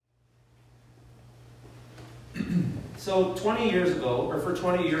So 20 years ago, or for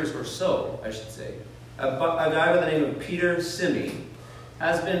 20 years or so, I should say, a guy by the name of Peter Simi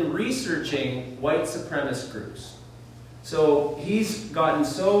has been researching white supremacist groups. So he's gotten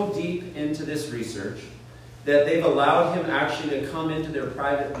so deep into this research that they've allowed him actually to come into their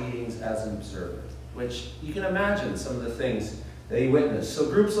private meetings as an observer, which you can imagine some of the things that he witnessed. So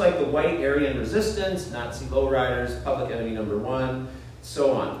groups like the White Aryan Resistance, Nazi Lowriders, Public Enemy Number 1,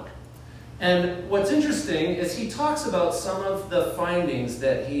 so on. And what's interesting is he talks about some of the findings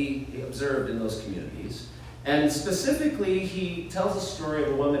that he observed in those communities. And specifically, he tells a story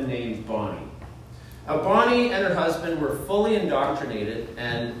of a woman named Bonnie. Now, Bonnie and her husband were fully indoctrinated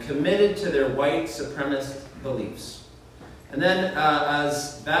and committed to their white supremacist beliefs. And then,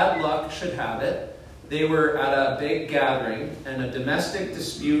 as bad luck should have it, they were at a big gathering and a domestic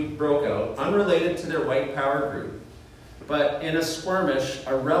dispute broke out, unrelated to their white power group. But in a skirmish,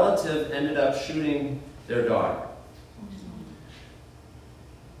 a relative ended up shooting their daughter.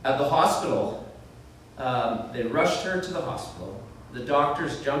 At the hospital, they rushed her to the hospital. The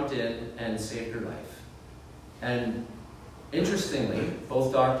doctors jumped in and saved her life. And interestingly,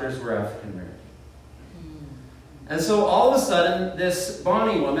 both doctors were African American. And so all of a sudden, this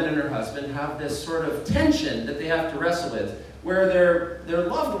Bonnie woman and her husband have this sort of tension that they have to wrestle with, where their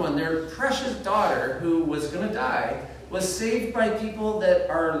loved one, their precious daughter, who was going to die, was saved by people that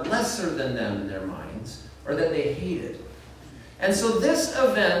are lesser than them in their minds, or that they hated. And so this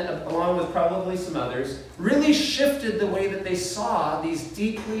event, along with probably some others, really shifted the way that they saw these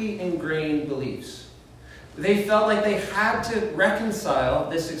deeply ingrained beliefs. They felt like they had to reconcile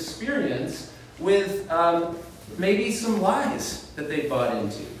this experience with maybe some lies that they bought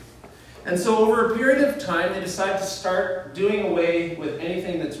into. And so over a period of time, they decided to start doing away with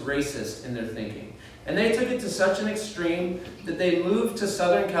anything that's racist in their thinking. And they took it to such an extreme that they moved to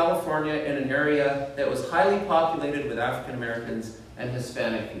Southern California in an area that was highly populated with African Americans and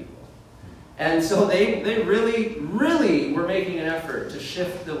Hispanic people. And so they really, really were making an effort to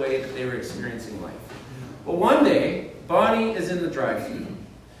shift the way that they were experiencing life. Well, one day, Bonnie is in the drive-thru.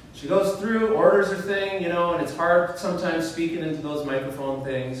 She goes through, orders her thing, and it's hard sometimes speaking into those microphone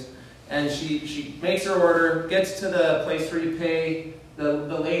things. And she makes her order, gets to the place where you pay.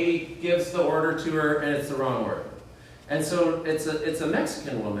 The lady gives the order to her, and it's the wrong order. And so it's a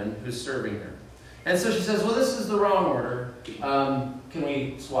Mexican woman who's serving her. And so she says, well, this is the wrong order. Can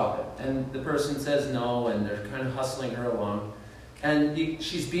we swap it? And the person says no, and they're kind of hustling her along. And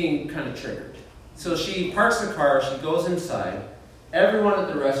she's being kind of triggered. So she parks the car, she goes inside. Everyone at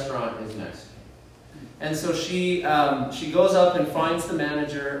the restaurant is Mexican. And so she goes up and finds the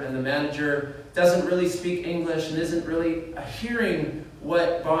manager, and the manager doesn't really speak English and isn't really hearing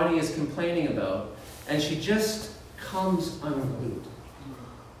what Bonnie is complaining about. And she just comes unglued.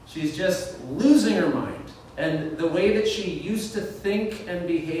 She's just losing her mind. And the way that she used to think and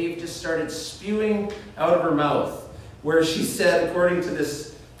behave just started spewing out of her mouth. Where she said, according to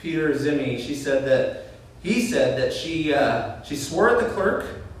this Peter Simi, he said that she swore at the clerk.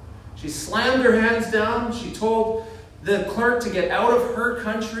 She slammed her hands down. She told the clerk to get out of her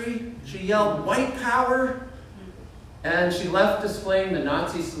country. She yelled, "White power!" And she left displaying the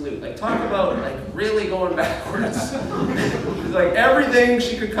Nazi salute. Talk about, really going backwards. Like, everything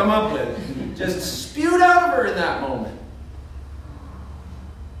she could come up with just spewed out of her in that moment.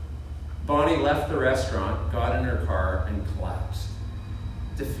 Bonnie left the restaurant, got in her car, and collapsed.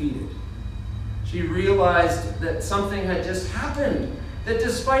 Defeated. She realized that something had just happened. That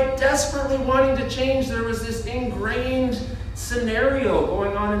despite desperately wanting to change, there was this ingrained scenario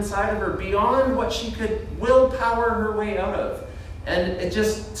going on inside of her beyond what she could willpower her way out of. And it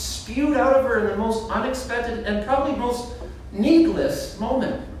just spewed out of her in the most unexpected and probably most needless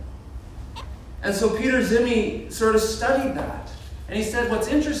moment. And so Peter Simi sort of studied that. And he said what's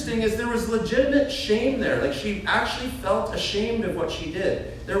interesting is there was legitimate shame there. She actually felt ashamed of what she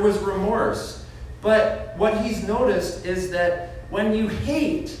did. There was remorse. But what he's noticed is that when you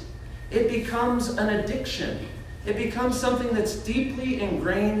hate, it becomes an addiction. It becomes something that's deeply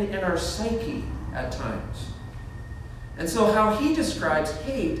ingrained in our psyche at times. And so how he describes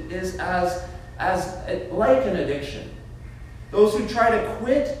hate is as like an addiction. Those who try to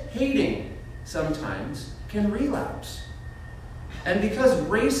quit hating sometimes can relapse. And because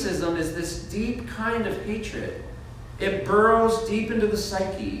racism is this deep kind of hatred, it burrows deep into the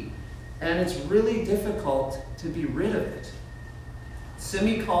psyche, and it's really difficult to be rid of it.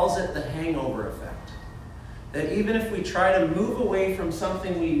 Simi calls it the hangover effect. That even if we try to move away from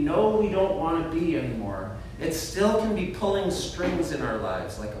something we know we don't want to be anymore, it still can be pulling strings in our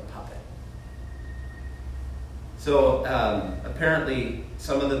lives like a puppet. So apparently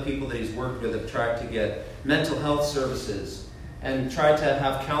some of the people that he's worked with have tried to get mental health services and tried to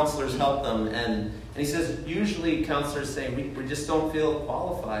have counselors help them. And he says usually counselors say, we just don't feel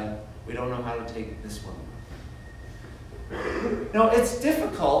qualified. We don't know how to take this one. Now, it's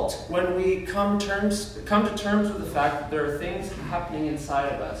difficult when we come to terms with the fact that there are things happening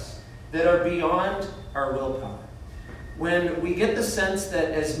inside of us that are beyond our willpower. When we get the sense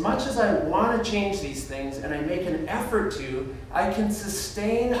that as much as I want to change these things and I make an effort to, I can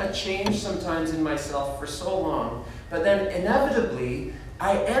sustain a change sometimes in myself for so long, but then inevitably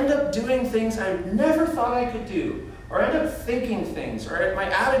I end up doing things I never thought I could do, or end up thinking things, or my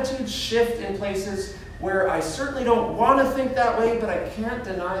attitudes shift in places where I certainly don't want to think that way, but I can't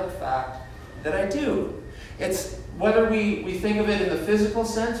deny the fact that I do. It's whether we think of it in the physical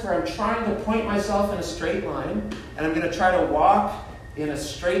sense, where I'm trying to point myself in a straight line, and I'm going to try to walk in a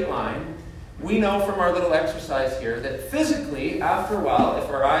straight line. We know from our little exercise here that physically, after a while, if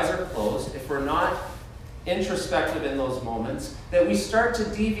our eyes are closed, if we're not introspective in those moments, that we start to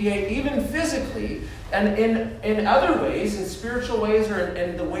deviate even physically, and in other ways, in spiritual ways, or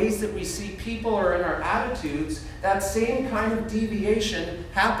in the ways that we see people or in our attitudes, that same kind of deviation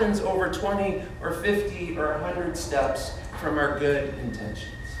happens over 20 or 50 or 100 steps from our good intentions.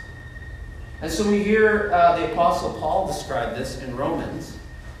 And so we hear the Apostle Paul describe this in Romans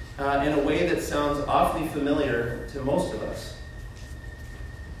in a way that sounds awfully familiar to most of us.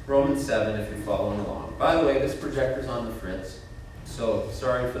 Romans 7, if you're following along. By the way, this projector's on the fritz, so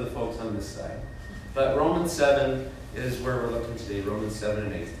sorry for the folks on this side. But Romans 7 is where we're looking today, Romans 7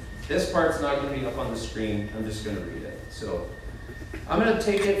 and 8. This part's not going to be up on the screen. I'm just going to read it. So I'm going to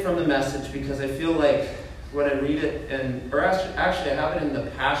take it from the Message because I feel like when I read it, actually I have it in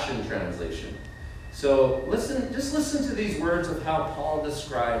the Passion Translation. So just listen to these words of how Paul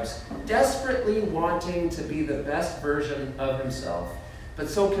describes desperately wanting to be the best version of himself, but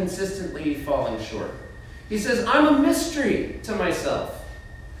so consistently falling short. He says, I'm a mystery to myself,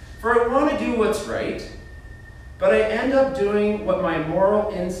 for I want to do what's right, but I end up doing what my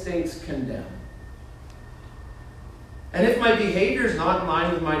moral instincts condemn. And if my behavior is not in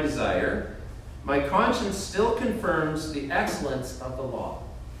line with my desire, my conscience still confirms the excellence of the law.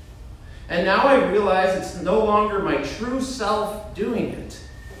 And now I realize it's no longer my true self doing it.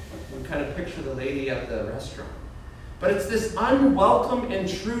 You kind of picture the lady at the restaurant. But it's this unwelcome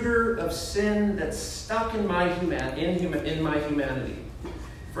intruder of sin that's stuck in my humanity.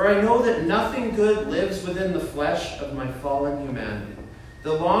 For I know that nothing good lives within the flesh of my fallen humanity.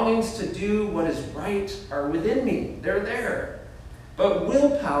 The longings to do what is right are within me. They're there. But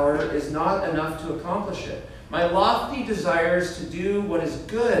willpower is not enough to accomplish it. My lofty desires to do what is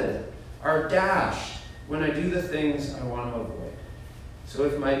good are dashed when I do the things I want to avoid. So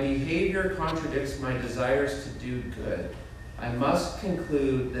if my behavior contradicts my desires to do good, I must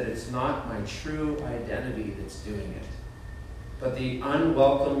conclude that it's not my true identity that's doing it, but the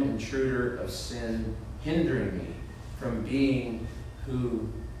unwelcome intruder of sin hindering me from being who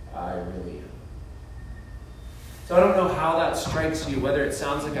I really am. So I don't know how that strikes you, whether it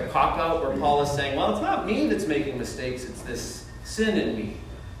sounds like a cop-out where Paul is saying, well, it's not me that's making mistakes, it's this sin in me.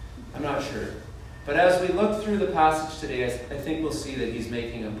 I'm not sure. But as we look through the passage today, I think we'll see that he's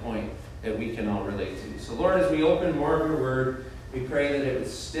making a point that we can all relate to. So Lord, as we open more of your word, we pray that it would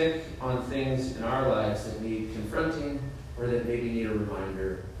stick on things in our lives that need confronting or that maybe need a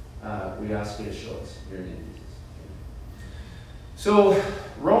reminder. We ask you to show us in your name, Jesus. So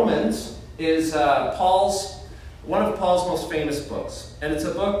Romans is one of Paul's most famous books. And it's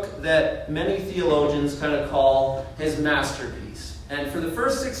a book that many theologians kind of call his masterpiece. And for the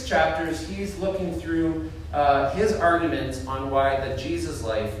first 6 chapters, he's looking through his arguments on why the Jesus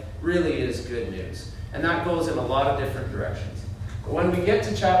life really is good news. And that goes in a lot of different directions. But when we get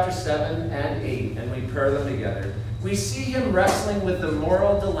to chapter 7 and 8, and we pair them together, we see him wrestling with the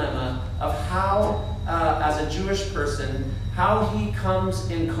moral dilemma of how, as a Jewish person, how he comes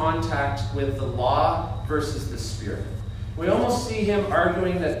in contact with the law versus the Spirit. We almost see him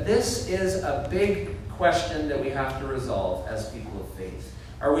arguing that this is a big question that we have to resolve as people of faith.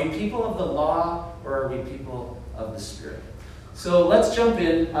 Are we people of the law or are we people of the Spirit? So let's jump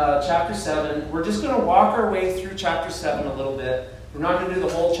in, chapter 7. We're just going to walk our way through chapter 7 a little bit. We're not going to do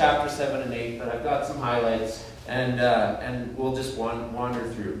the whole chapter 7 and 8, but I've got some highlights, and we'll just wander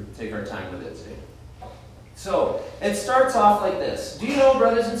through, take our time with it today. So it starts off like this. Do you know,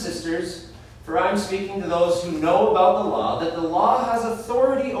 brothers and sisters, for I'm speaking to those who know about the law, that the law has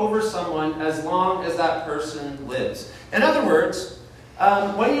authority over someone as long as that person lives. In other words,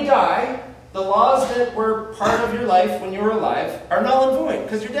 when you die, the laws that were part of your life when you were alive are null and void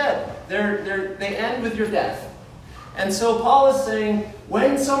because you're dead. They end with your death. And so Paul is saying,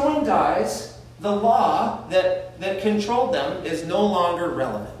 when someone dies, the law that controlled them is no longer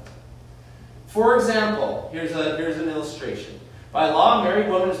relevant. For example, here's an illustration. By law, a married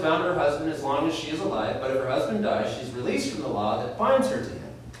woman is bound to her husband as long as she is alive, but if her husband dies, she's released from the law that binds her to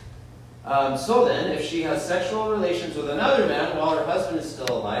him. So then, if she has sexual relations with another man while her husband is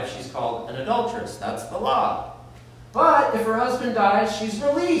still alive, she's called an adulteress. That's the law. But if her husband dies, she's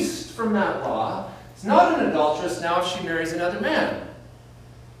released from that law. It's not an adulteress now if she marries another man.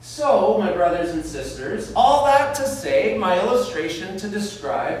 So, my brothers and sisters, all that to say, my illustration to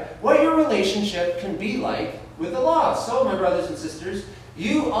describe what your relationship can be like with the law. So, my brothers and sisters,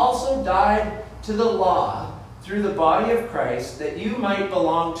 you also died to the law through the body of Christ, that you might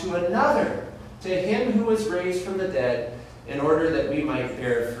belong to another, to him who was raised from the dead, in order that we might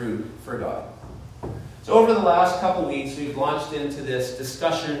bear fruit for God. So over the last couple weeks, we've launched into this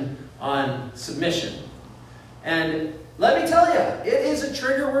discussion on submission. And let me tell you, it is a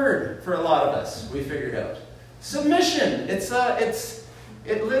trigger word for a lot of us, we figured out. Submission.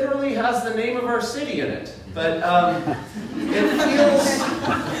 It literally has the name of our city in it. But it feels...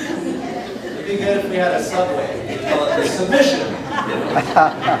 It'd be good if we had a subway. We'd call it the submission.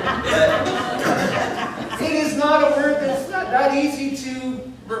 It is not a word that's not that easy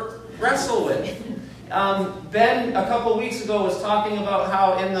to wrestle with. Ben, a couple weeks ago, was talking about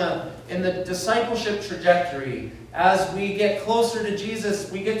how in the discipleship trajectory, as we get closer to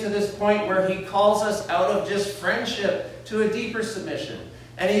Jesus, we get to this point where he calls us out of just friendship to a deeper submission.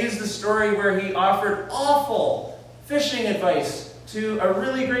 And he used the story where he offered awful fishing advice to a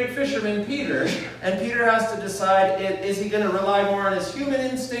really great fisherman, Peter. And Peter has to decide, is he going to rely more on his human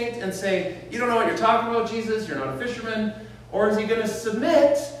instinct and say, you don't know what you're talking about, Jesus, you're not a fisherman? Or is he going to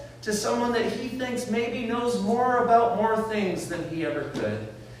submit to someone that he thinks maybe knows more about more things than he ever could?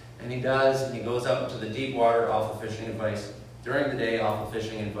 And he does, and he goes out into the deep water, awful fishing advice. During the day, awful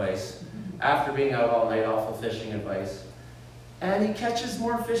fishing advice. After being out all night, awful fishing advice. And he catches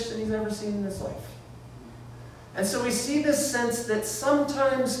more fish than he's ever seen in his life. And so we see this sense that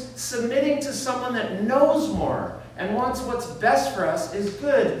sometimes submitting to someone that knows more and wants what's best for us is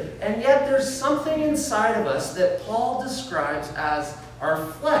good. And yet there's something inside of us that Paul describes as our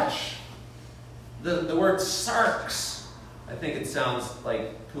flesh. The word sarx, I think it sounds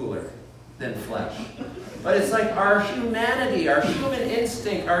like cooler than flesh. But it's like our humanity, our human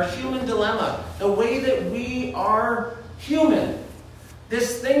instinct, our human dilemma, the way that we are human.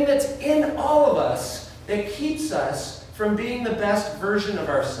 This thing that's in all of us that keeps us from being the best version of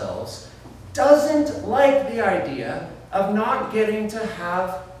ourselves doesn't like the idea of not getting to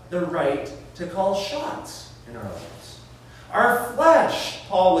have the right to call shots in our lives. Our flesh,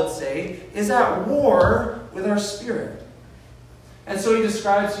 Paul would say, is at war with our spirit. And so he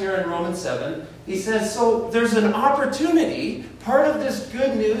describes here in Romans 7, he says, so there's an opportunity. Part of this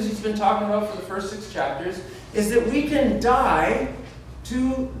good news he's been talking about for the first 6 chapters is that we can die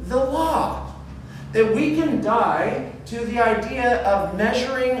to the law. That we can die to the idea of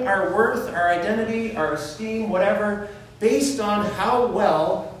measuring our worth, our identity, our esteem, whatever, based on how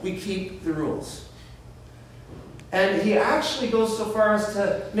well we keep the rules. And he actually goes so far as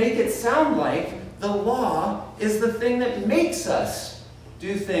to make it sound like the law is the thing that makes us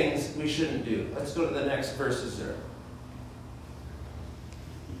do things we shouldn't do. Let's go to the next verses there.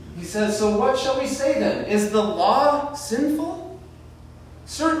 He says, so what shall we say then? Is the law sinful?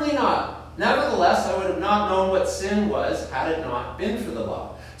 Certainly not. Nevertheless, I would have not known what sin was had it not been for the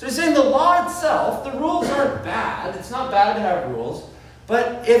law. So he's saying the law itself, the rules aren't bad. It's not bad to have rules.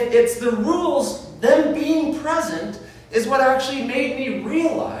 But if it's the rules, them being present, is what actually made me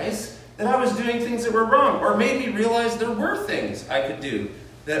realize that I was doing things that were wrong, or made me realize there were things I could do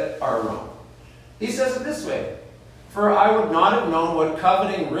that are wrong. He says it this way, for I would not have known what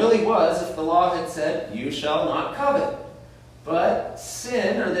coveting really was if the law had said, you shall not covet. But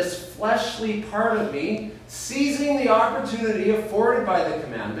sin, or this fleshly part of me, seizing the opportunity afforded by the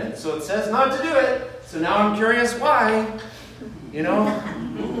commandment, so it says not to do it, so now I'm curious why. You know,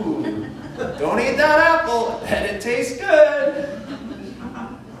 don't eat that apple, and it tastes good.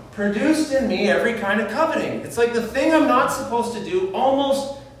 Produced in me every kind of coveting. It's like the thing I'm not supposed to do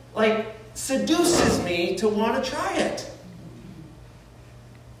almost like seduces me to want to try it.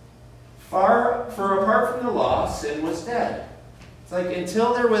 For apart from the law, sin was dead. It's like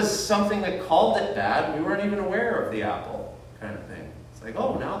until there was something that called it bad, we weren't even aware of the apple kind of thing. It's like,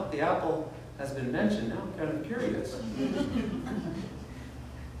 oh, now that the apple has been mentioned, now I'm kind of curious.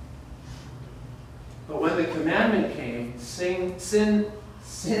 But when the commandment came, sin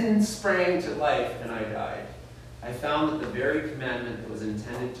sprang to life and I died. I found that the very commandment that was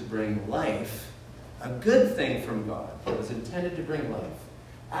intended to bring life a good thing from God that was intended to bring life,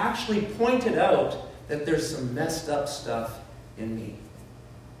 actually pointed out that there's some messed up stuff in me.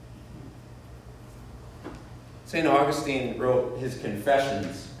 St. Augustine wrote his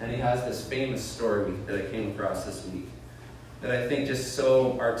Confessions, and he has this famous story that I came across this week that I think just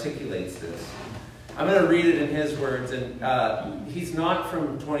so articulates this. I'm going to read it in his words, and he's not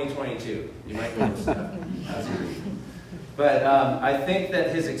from 2022. You might notice that as you read. But I think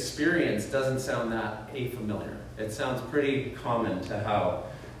that his experience doesn't sound that afamiliar. It sounds pretty common to how...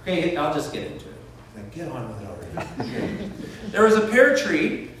 Okay, I'll just get into it. Like, get on with it already. There was a pear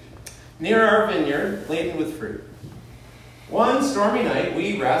tree near our vineyard, laden with fruit. One stormy night,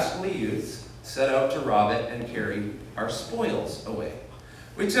 we rascally youths set out to rob it and carry our spoils away.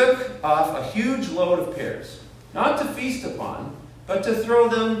 We took off a huge load of pears, not to feast upon, but to throw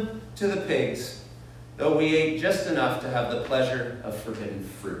them to the pigs, though we ate just enough to have the pleasure of forbidden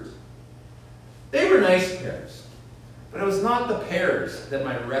fruit. They were nice pears, but it was not the pears that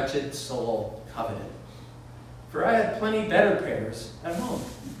my wretched soul coveted, for I had plenty better pears at home.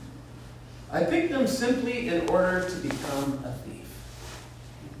 I picked them simply in order to become a thief.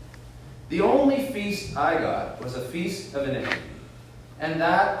 The only feast I got was a feast of iniquity, and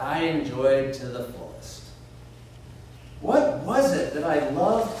that I enjoyed to the fullest. What was it that I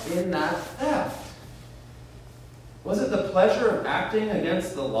loved in that theft? Was it the pleasure of acting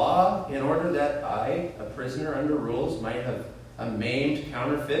against the law in order that I, a prisoner under rules, might have a maimed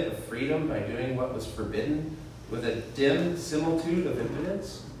counterfeit of freedom by doing what was forbidden with a dim similitude of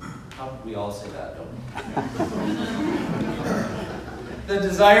impotence? We all say that, don't we? The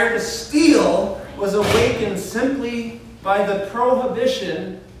desire to steal was awakened simply by the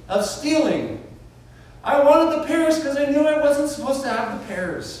prohibition of stealing. I wanted the pears because I knew I wasn't supposed to have the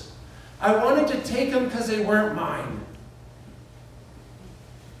pears. I wanted to take them because they weren't mine.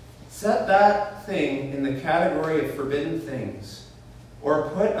 Set that thing in the category of forbidden things, or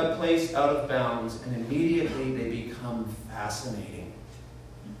put a place out of bounds, and immediately they become fascinating,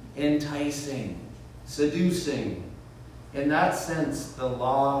 enticing, seducing. In that sense, the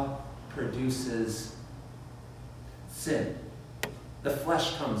law produces sin. The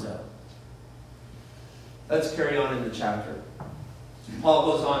flesh comes out. Let's carry on in the chapter.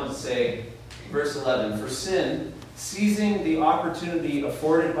 Paul goes on to say, verse 11, "For sin, seizing the opportunity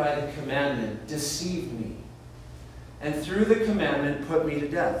afforded by the commandment, deceived me, and through the commandment put me to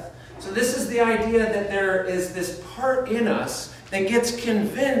death." So this is the idea that there is this part in us that gets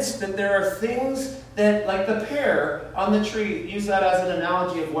convinced that there are things that, like the pear on the tree, use that as an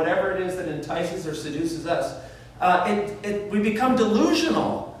analogy of whatever it is that entices or seduces us. We become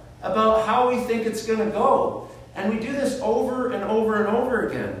delusional about how we think it's going to go. And we do this over and over and over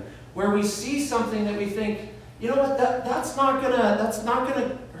again, where we see something that we think, you know what, that's not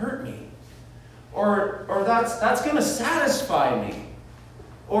gonna hurt me, or that's gonna satisfy me,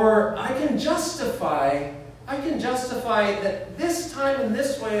 or I can justify that this time in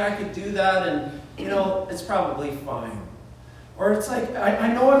this way I could do that, and it's probably fine. Or it's like,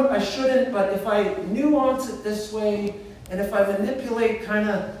 I know I shouldn't, but if I nuance it this way, and if I manipulate kind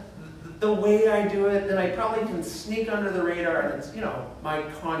of the way I do it, then I probably can sneak under the radar, and it's, my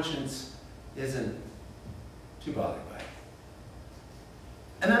conscience isn't too bothered by it.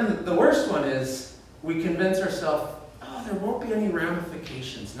 And then the worst one is, we convince ourselves, there won't be any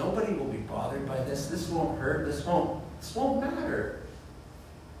ramifications. Nobody will be bothered by this. This won't hurt. This won't matter.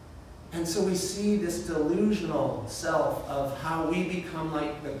 And so we see this delusional self of how we become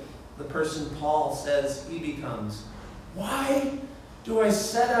like the person Paul says he becomes. Why do I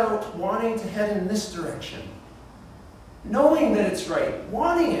set out wanting to head in this direction? Knowing that it's right,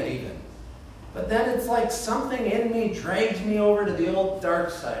 wanting it even. But then it's like something in me drags me over to the old dark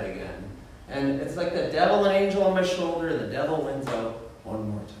side again. And it's like the devil and angel on my shoulder, and the devil wins out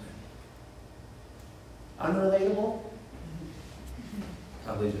one more time. Unrelatable?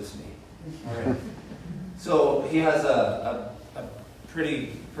 Probably just me. All right. So he has a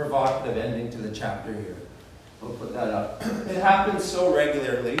pretty provocative ending to the chapter here. We'll put that up. It happens so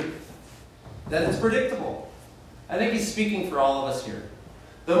regularly that it's predictable. I think he's speaking for all of us here.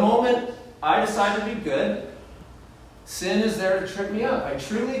 The moment I decide to be good, sin is there to trip me up. I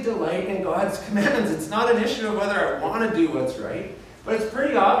truly delight in God's commands. It's not an issue of whether I want to do what's right, but it's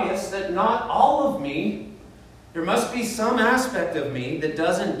pretty obvious that not all of me, there must be some aspect of me that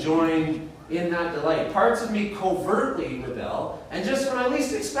doesn't join in that delight. Parts of me covertly rebel, and just when I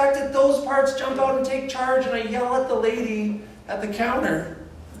least expect it, those parts jump out and take charge, and I yell at the lady at the counter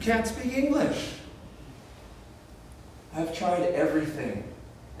who can't speak English. I've tried everything,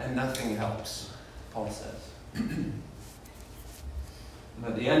 and nothing helps, Paul says.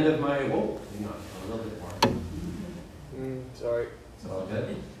 I'm at the end of my, hang on, a little bit more. Sorry. It's all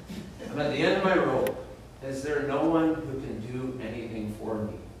good. I'm at the end of my rope. Is there no one who can do anything for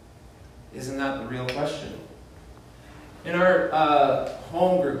me? Isn't that the real question? In our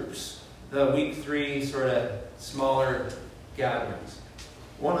home groups, the week 3 sort of smaller gatherings,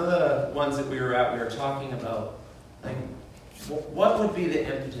 one of the ones that we were at, we were talking about, like, what would be the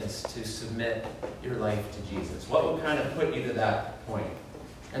impetus to submit your life to Jesus? What would kind of put you to that point?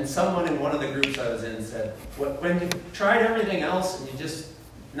 And someone in one of the groups I was in said, when you tried everything else and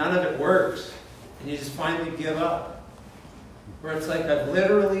none of it worked, and you just finally give up. Where it's like I've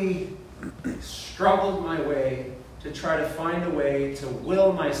literally struggled my way to try to find a way to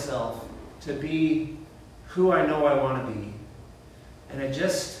will myself to be who I know I want to be. And I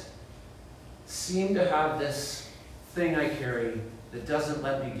just seem to have this thing I carry that doesn't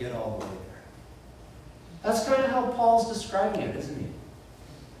let me get all the way there. That's kind of how Paul's describing it, isn't he?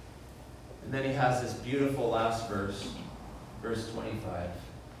 And then he has this beautiful last verse, verse 25.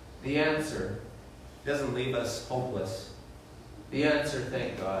 The answer doesn't leave us hopeless. The answer,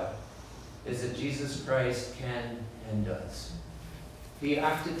 thank God, is that Jesus Christ can and does. He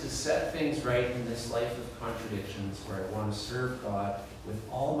acted to set things right in this life of contradictions where I want to serve God with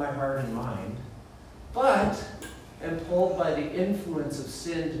all my heart and mind, but am pulled by the influence of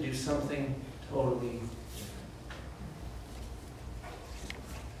sin to do something totally different.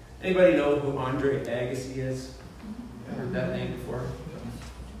 Anybody know who Andre Agassi is? Heard that name before?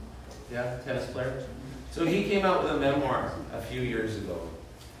 Yeah, tennis player. So he came out with a memoir a few years ago,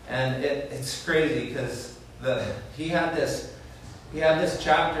 and it's crazy because he had this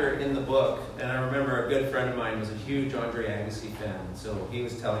chapter in the book, and I remember a good friend of mine was a huge Andre Agassi fan, so he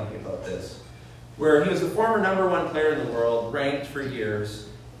was telling me about this, where he was a former #1 player in the world, ranked for years.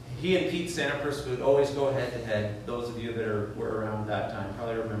 He and Pete Sampras would always go head-to-head. Those of you that were around that time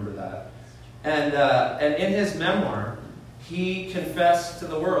probably remember that. And in his memoir, he confessed to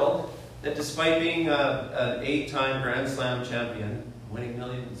the world that despite being an 8-time Grand Slam champion, winning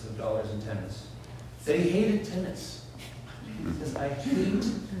millions of dollars in tennis, that he hated tennis. He says, I hate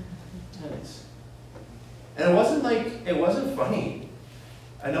tennis. And it wasn't funny.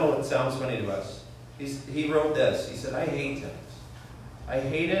 I know it sounds funny to us. He wrote this. He said, I hate tennis. I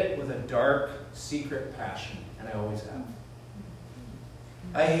hate it with a dark, secret passion, and I always have.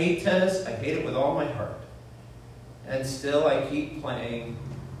 I hate tennis. I hate it with all my heart. And still I keep playing.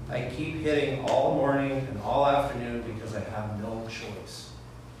 I keep hitting all morning and all afternoon because I have no choice.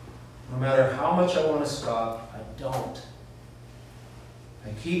 No matter how much I want to stop, I don't.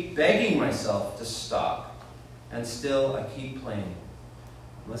 I keep begging myself to stop, and still I keep playing.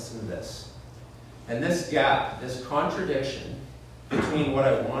 Listen to this. And this gap, this contradiction between what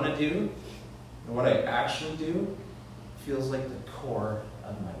I want to do and what I actually do feels like the core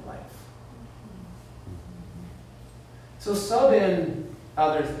of my life. So sub in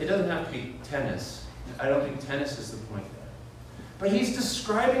it doesn't have to be tennis. I don't think tennis is the point there. But he's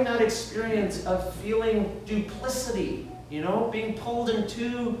describing that experience of feeling duplicity, being pulled in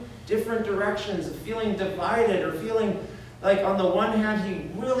 2 different directions, of feeling divided, or feeling like on the one hand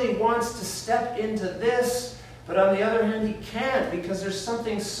he really wants to step into this, but on the other hand he can't because there's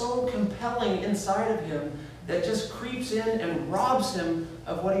something so compelling inside of him that just creeps in and robs him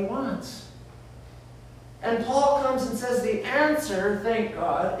of what he wants. And Paul comes and says the answer, thank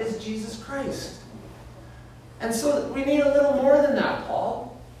God, is Jesus Christ. And so we need a little more than that,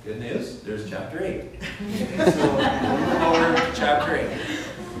 Paul. Good news, there's chapter 8. So we'll over to chapter 8.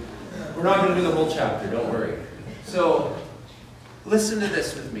 We're not going to do the whole chapter, don't worry. So listen to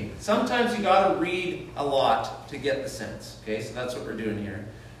this with me. Sometimes you got to read a lot to get the sense. Okay, so that's what we're doing here.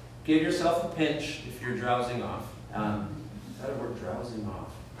 Give yourself a pinch if you're drowsing off. Is that a word, drowsing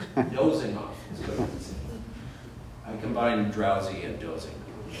off? Dozing off is what it is. I combine drowsy and dozing.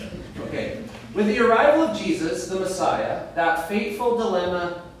 Okay. With the arrival of Jesus, the Messiah, that fateful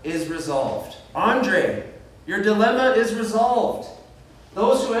dilemma is resolved. Andre, your dilemma is resolved.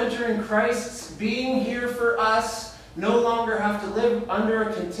 Those who enter in Christ's being here for us no longer have to live under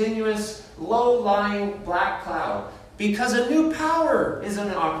a continuous, low-lying black cloud because a new power is in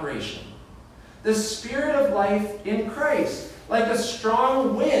operation. The Spirit of life in Christ, like a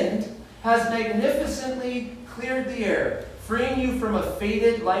strong wind, has magnificently cleared the air, freeing you from a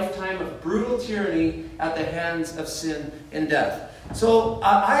fated lifetime of brutal tyranny at the hands of sin and death. So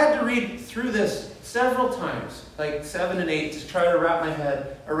I had to read through this several times, like 7 and 8, to try to wrap my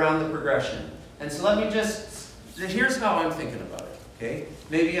head around the progression. And so here's how I'm thinking about it, okay?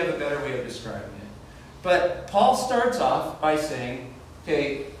 Maybe you have a better way of describing it. But Paul starts off by saying,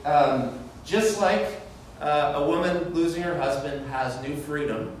 okay, just like a woman losing her husband has new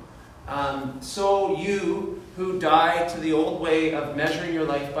freedom, so you who die to the old way of measuring your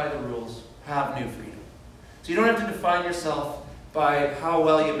life by the rules have new freedom. So you don't have to define yourself by how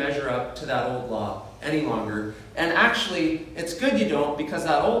well you measure up to that old law any longer. And actually, it's good you don't, because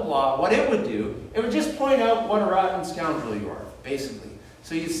that old law, what it would do, it would just point out what a rotten scoundrel you are, basically.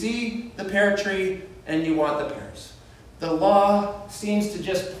 So you see the pear tree and you want the pears. The law seems to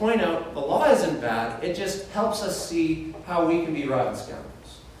just point out the law isn't bad, it just helps us see how we can be rotten scoundrels.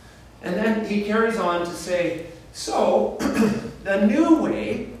 And then he carries on to say, so the new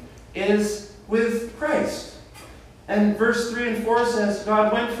way is with Christ. And verse 3 and 4 says,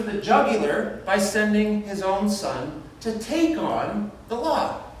 God went for the jugular by sending his own son to take on the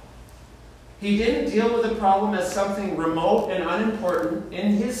law. He didn't deal with the problem as something remote and unimportant.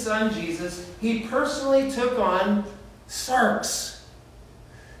 In his son Jesus, he personally took on sarx.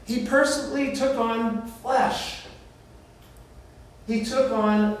 He personally took on flesh. He took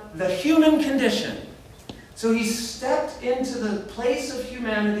on the human condition. So he stepped into the place of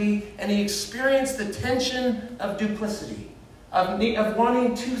humanity and he experienced the tension of duplicity, of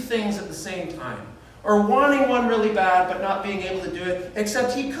wanting two things at the same time, or wanting one really bad but not being able to do it,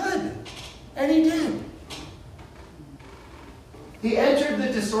 except he could, and he did. He entered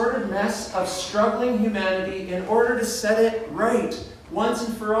the disordered mess of struggling humanity in order to set it right once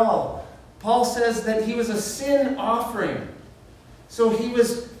and for all. Paul says that he was a sin offering. So he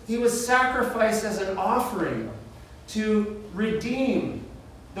was sacrificed as an offering to redeem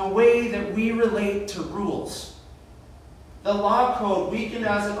the way that we relate to rules. The law code, weakened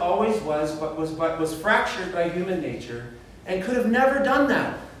as it always was, but was fractured by human nature and could have never done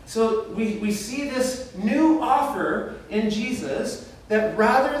that. So we see this new offer in Jesus that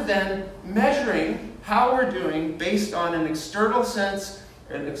rather than measuring how we're doing based on an external sense,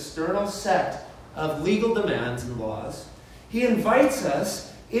 or an external set of legal demands and laws, he invites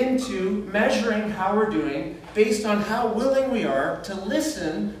us into measuring how we're doing based on how willing we are to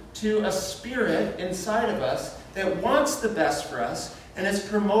listen to a spirit inside of us that wants the best for us and is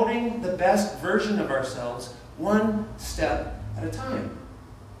promoting the best version of ourselves one step at a time.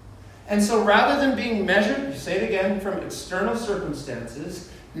 And so rather than being measured, you say it again, from external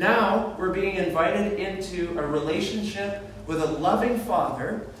circumstances, now we're being invited into a relationship with a loving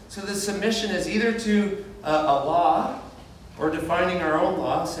Father. So the submission is either to a law, or defining our own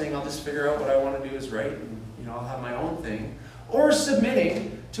law, saying I'll just figure out what I want to do is right, and I'll have my own thing. Or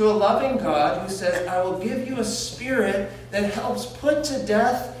submitting to a loving God who says, I will give you a spirit that helps put to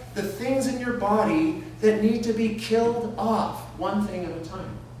death the things in your body that need to be killed off, one thing at a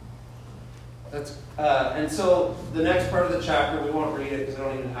time. And so the next part of the chapter, we won't read it because I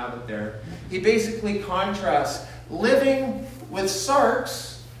don't even have it there. He basically contrasts living with sarx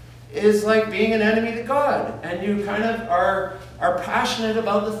is like being an enemy to God. And you kind of are passionate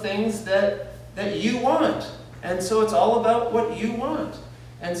about the things that you want. And so it's all about what you want.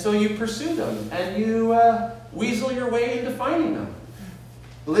 And so you pursue them. And you weasel your way into finding them.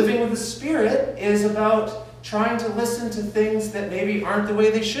 Living with the Spirit is about trying to listen to things that maybe aren't the way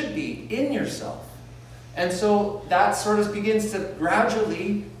they should be in yourself. And so that sort of begins to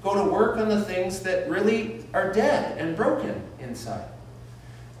gradually go to work on the things that really are dead and broken inside.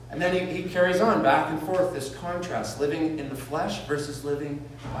 And then he carries on back and forth this contrast, living in the flesh versus living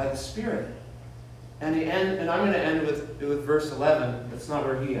by the Spirit. And I'm going to end with verse 11. That's not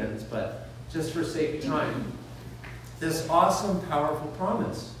where he ends, but just for sake of time. This awesome, powerful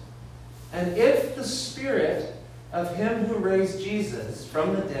promise. And if the Spirit of him who raised Jesus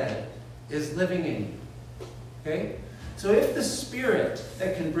from the dead is living in you. Okay? So if the Spirit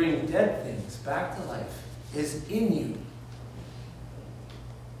that can bring dead things back to life is in you,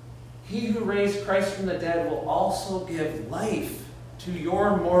 he who raised Christ from the dead will also give life to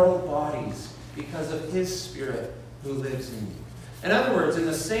your mortal bodies because of his Spirit who lives in you. In other words, in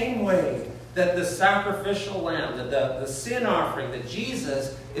the same way that the sacrificial lamb, the sin offering, that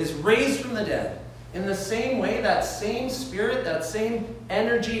Jesus is raised from the dead, in the same way, that same Spirit, that same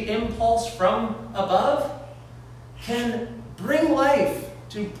energy impulse from above can bring life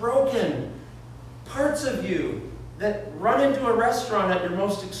to broken parts of you that run into a restaurant at your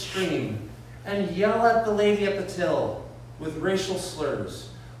most extreme and yell at the lady at the till with racial slurs,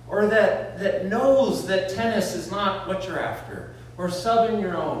 or that knows that tennis is not what you're after, or subbing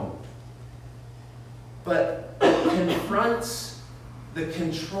your own, but confronts the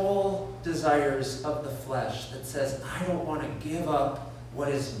control desires of the flesh that says, I don't want to give up what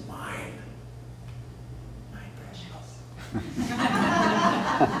is mine. My precious.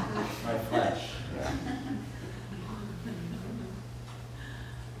 My flesh.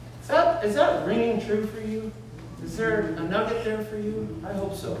 What's up? that ringing true for you? Is there a nugget there for you? I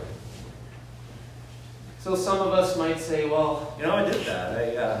hope so. So some of us might say, well, I did that.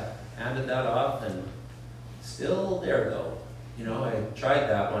 I handed that off and still there though. I tried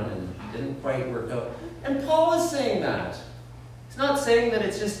that one and it didn't quite work out. And Paul is saying that. He's not saying that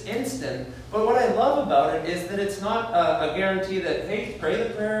it's just instant, but what I love about it is that it's not a guarantee that, hey, pray the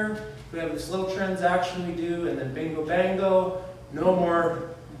prayer, we have this little transaction we do, and then bingo bango, no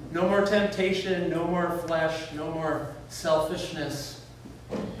more temptation, no more flesh, no more selfishness.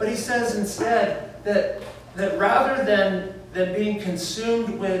 But he says instead that rather than being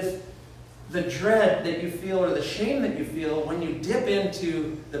consumed with the dread that you feel or the shame that you feel when you dip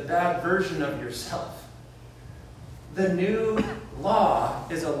into the bad version of yourself, the new law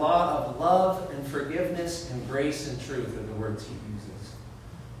is a law of love and forgiveness and grace and truth are the words he uses,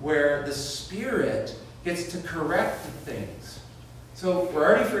 where the Spirit gets to correct things. So we're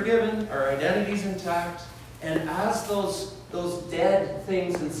already forgiven, our identity's intact, and as those dead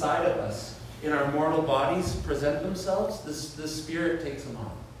things inside of us in our mortal bodies present themselves, the Spirit takes them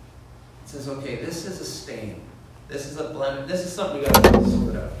on. It says, okay, this is a stain. This is a blemish. This is something we got to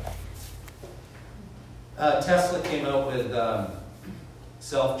sort out. Tesla came out with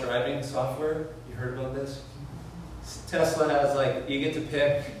self-driving software. You heard about this? Tesla has you get to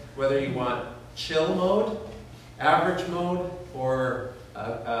pick whether you want chill mode, average mode, or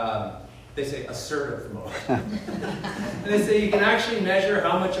they say assertive mode. And they say you can actually measure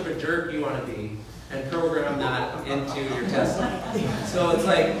how much of a jerk you want to be and program that into your Tesla. So it's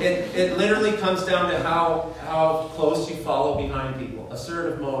it literally comes down to how close you follow behind people.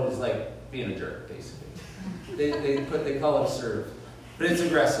 Assertive mode is like being a jerk, basically. They call it assertive, but it's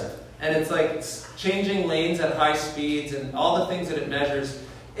aggressive, and it's changing lanes at high speeds and all the things that it measures.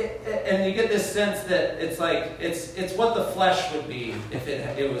 And you get this sense that it's what the flesh would be if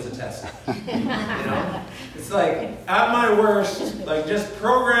it was a Tesla. It's at my worst, just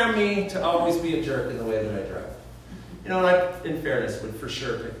program me to always be a jerk in the way that I drive. And I, in fairness, would for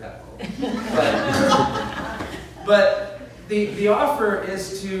sure pick that mode. But the offer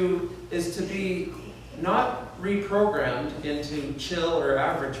is to be not reprogrammed into chill or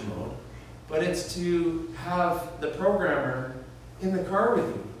average mode, but it's to have the programmer in the car with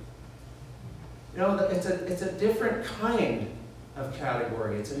you. It's a different kind of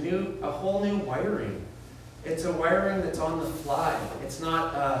category. It's a whole new wiring. It's a wiring that's on the fly. It's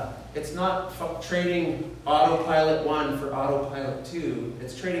not trading autopilot 1 for autopilot 2.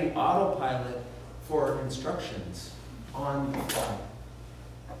 It's trading autopilot for instructions on the fly.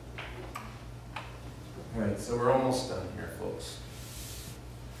 All right, so we're almost done here, folks.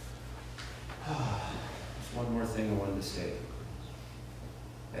 One more thing I wanted to say.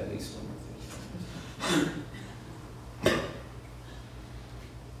 At least one more thing.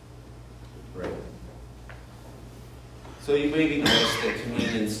 Right. So you maybe noticed that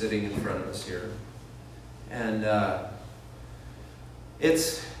communion's sitting in front of us here. And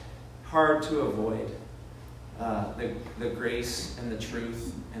it's hard to avoid the grace and the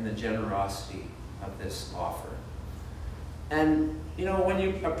truth and the generosity of this offer. And, when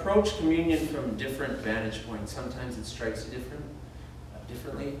you approach communion from different vantage points, sometimes it strikes you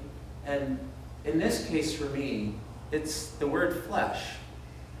differently. And in this case for me, it's the word flesh.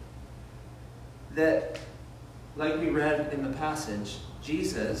 That, like we read in the passage,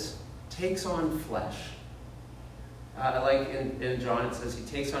 Jesus takes on flesh. Like in John it says he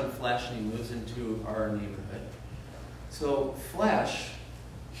takes on flesh and he moves into our neighborhood. So flesh,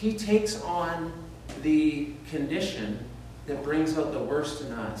 he takes on the condition that brings out the worst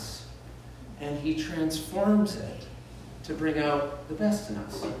in us, and he transforms it to bring out the best in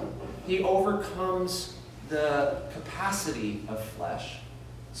us. He overcomes the capacity of flesh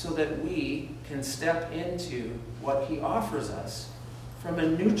so that we can step into what he offers us from a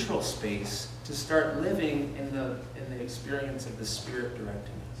neutral space to start living in the experience of the Spirit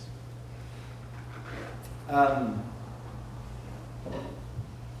directing us.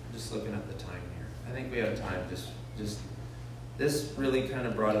 Just looking at the time here. I think we have time. Just this really kind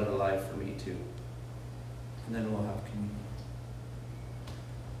of brought it alive for me too. And then we'll have communion.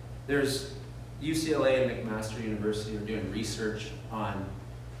 There's UCLA and McMaster University are doing research on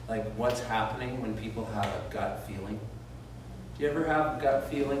what's happening when people have a gut feeling. Do you ever have gut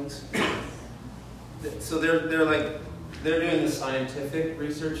feelings? So they're doing the scientific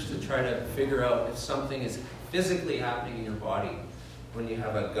research to try to figure out if something is physically happening in your body when you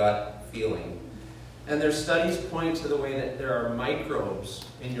have a gut feeling. And their studies point to the way that there are microbes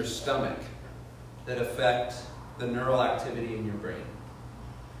in your stomach that affect the neural activity in your brain.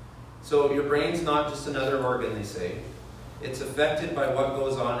 So your brain's not just another organ, they say. It's affected by what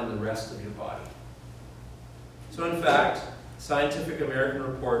goes on in the rest of your body. So in fact, Scientific American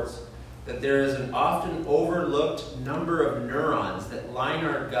reports that there is an often overlooked number of neurons that line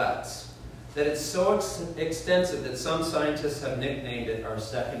our guts, that it's so extensive that some scientists have nicknamed it our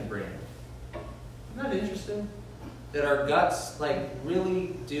second brain. Isn't that interesting? That our guts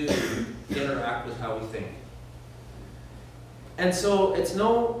really do interact with how we think. And so it's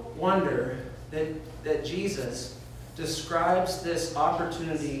no wonder that Jesus describes this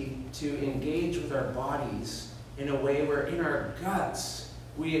opportunity to engage with our bodies in a way where in our guts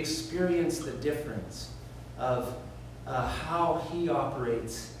we experience the difference of how he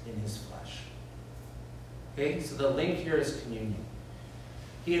operates in his flesh. Okay, so the link here is communion.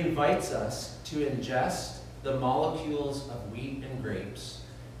 He invites us to ingest the molecules of wheat and grapes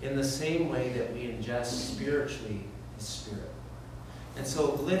in the same way that we ingest spiritually his spirit. And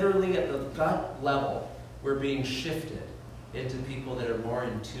so literally at the gut level, we're being shifted into people that are more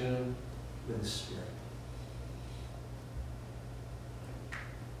in tune with the Spirit.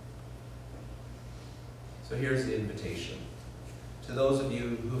 So here's the invitation. To those of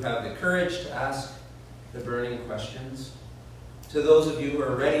you who have the courage to ask the burning questions, to those of you who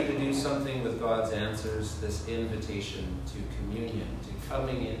are ready to do something with God's answers, this invitation to communion, to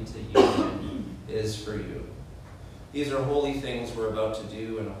coming into union is for you. These are holy things we're about to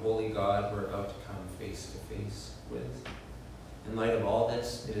do, and a holy God we're about to come face to face with. In light of all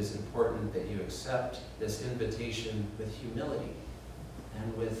this, it is important that you accept this invitation with humility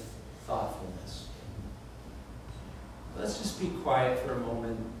and with thoughtfulness. Let's just be quiet for a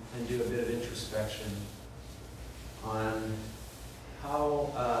moment and do a bit of introspection on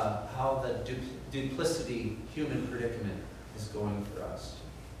how the duplicity human predicament is going for us.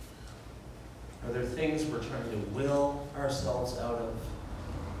 Are there things we're trying to will ourselves out of?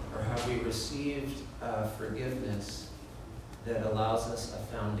 Or have we received forgiveness that allows us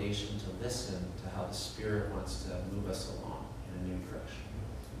a foundation to listen to how the Spirit wants to move us along in a new direction?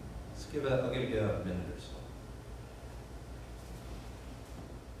 I'll give you a minute or so.